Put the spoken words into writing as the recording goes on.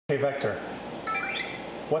Hey Vector,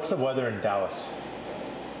 what's the weather in Dallas?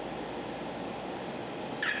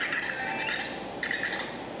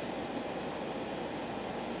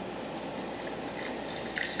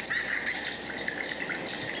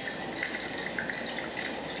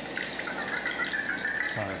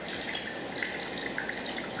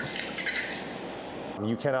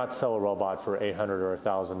 You cannot sell a robot for $800 or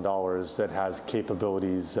 $1,000 that has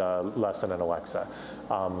capabilities less than an Alexa.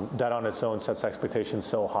 That on its own sets expectations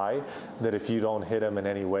so high that if you don't hit them in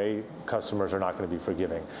any way, customers are not going to be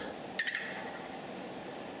forgiving.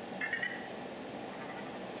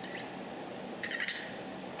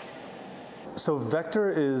 So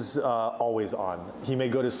Vector is always on. He may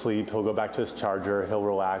go to sleep, he'll go back to his charger, he'll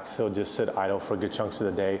relax, he'll just sit idle for good chunks of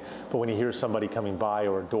the day. But when he hears somebody coming by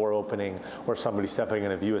or a door opening or somebody stepping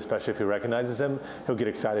in a view, especially if he recognizes him, he'll get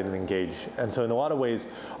excited and engage. And so in a lot of ways,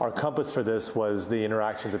 our compass for this was the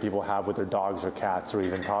interactions that people have with their dogs or cats or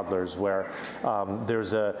even toddlers, where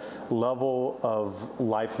there's a level of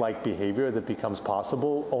lifelike behavior that becomes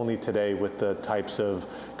possible only today with the types of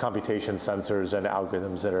computation sensors and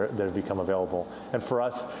algorithms that have become available. And for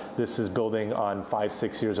us, this is building on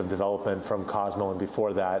 5-6 years of development from Cosmo and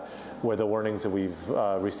before that, where the learnings that we've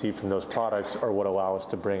received from those products are what allow us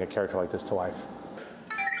to bring a character like this to life.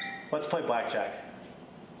 Let's play blackjack.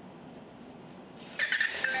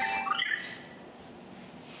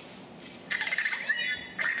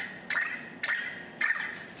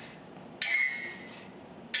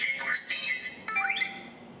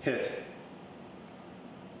 Hit.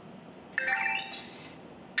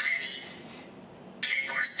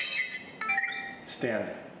 Stand.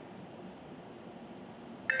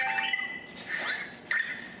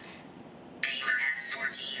 Aimer has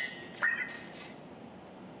 14.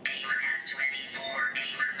 Aimer has 24.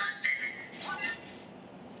 Aimer busted.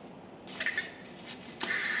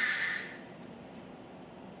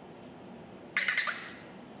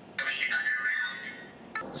 Play another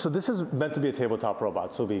round. So this is meant to be a tabletop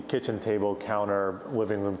robot. So it'll be kitchen table, counter,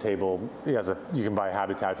 living room table. You can buy a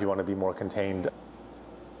habitat if you want to be more contained.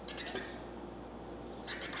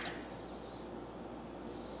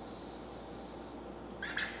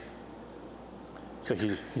 So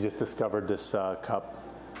he just discovered this cup.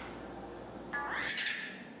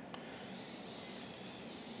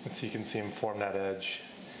 And so you can see him form that edge.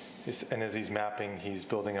 And as he's mapping, he's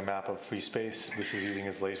building a map of free space. This is using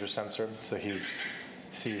his laser sensor, so he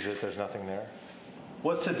sees that there's nothing there.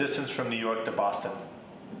 What's the distance from New York to Boston?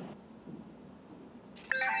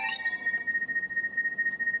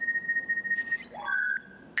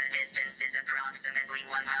 The distance is approximately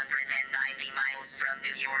 190 miles from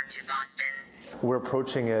New York to Boston. We're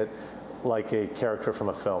approaching it like a character from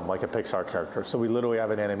a film, like a Pixar character. So we literally have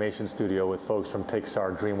an animation studio with folks from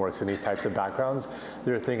Pixar, DreamWorks, and these types of backgrounds.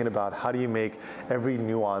 They're thinking about how do you make every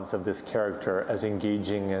nuance of this character as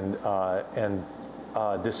engaging and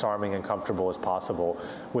disarming and comfortable as possible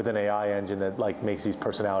with an AI engine that makes these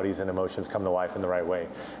personalities and emotions come to life in the right way.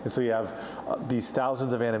 And so you have these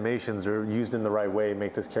thousands of animations that are used in the right way,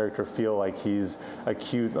 make this character feel like he's a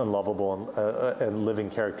cute and lovable and living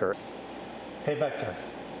character. Hey Vector,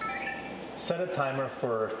 set a timer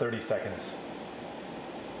for 30 seconds.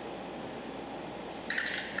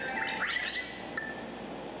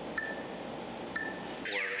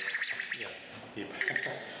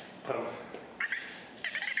 Put him.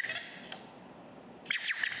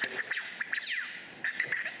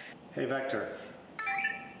 Hey Vector,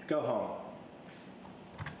 go home.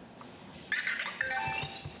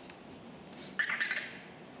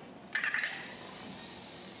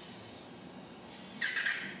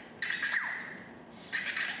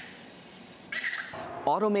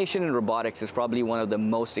 Automation in robotics is probably one of the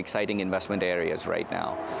most exciting investment areas right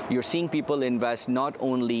now. You're seeing people invest not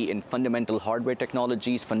only in fundamental hardware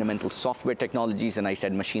technologies, fundamental software technologies, and I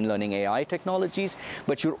said machine learning AI technologies,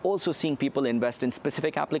 but you're also seeing people invest in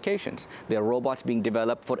specific applications. There are robots being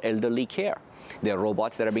developed for elderly care. There are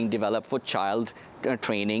robots that are being developed for child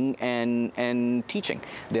training and teaching.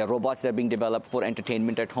 There are robots that are being developed for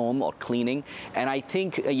entertainment at home or cleaning. And I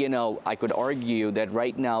think, I could argue that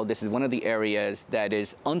right now this is one of the areas that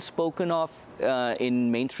is unspoken of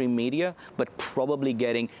in mainstream media, but probably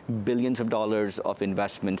getting billions of dollars of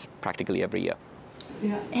investments practically every year.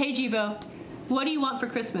 Yeah. Hey, Jibo, what do you want for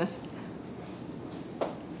Christmas?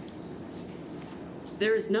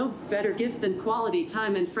 There is no better gift than quality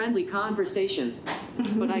time and friendly conversation.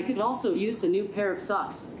 But I could also use a new pair of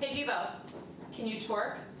socks. Hey, Jibo, can you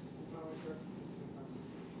twerk?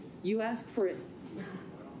 You asked for it.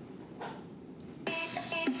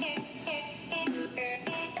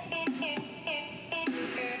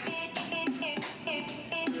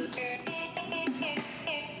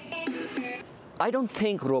 I don't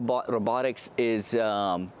think robotics is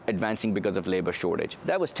advancing because of labor shortage.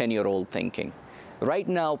 That was 10-year-old thinking. Right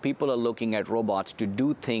now, people are looking at robots to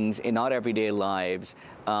do things in our everyday lives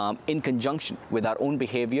in conjunction with our own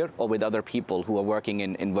behavior or with other people who are working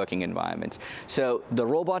in working environments. So the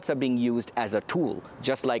robots are being used as a tool,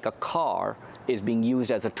 just like a car is being used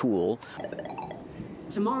as a tool.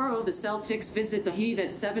 Tomorrow, the Celtics visit the Heat at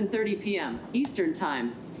 7:30 p.m. Eastern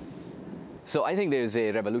Time. So I think there's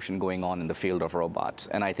a revolution going on in the field of robots,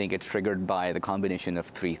 and I think it's triggered by the combination of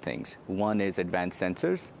three things. One is advanced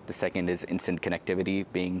sensors. The second is instant connectivity,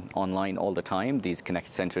 being online all the time. These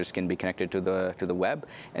sensors can be connected to the web.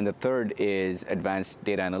 And the third is advanced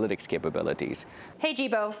data analytics capabilities. Hey,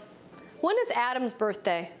 Jibo, when is Adam's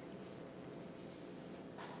birthday?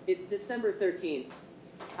 It's December 13th.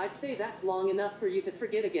 I'd say that's long enough for you to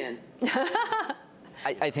forget again.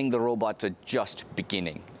 I think the robots are just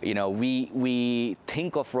beginning. You know, we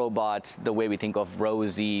think of robots the way we think of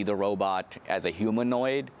Rosie the robot as a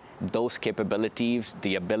humanoid. Those capabilities,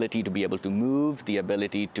 the ability to be able to move, the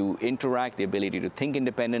ability to interact, the ability to think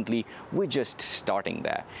independently, we're just starting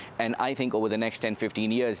there. And I think over the next 10,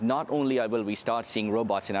 15 years, not only will we start seeing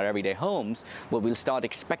robots in our everyday homes, but we'll start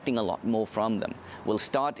expecting a lot more from them. We'll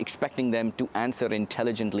start expecting them to answer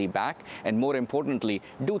intelligently back, and more importantly,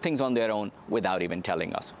 do things on their own without even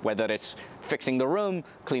telling us, whether it's fixing the room,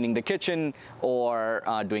 cleaning the kitchen, or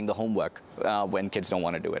doing the homework when kids don't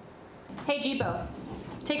want to do it. Hey, Jibo,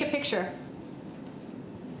 take a picture.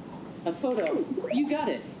 A photo. You got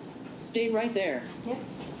it. Stay right there. Yep.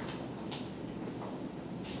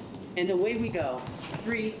 And away we go.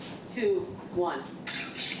 3, 2, 1.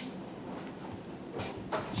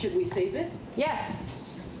 Should we save it? Yes.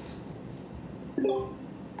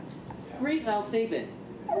 Great, I'll save it.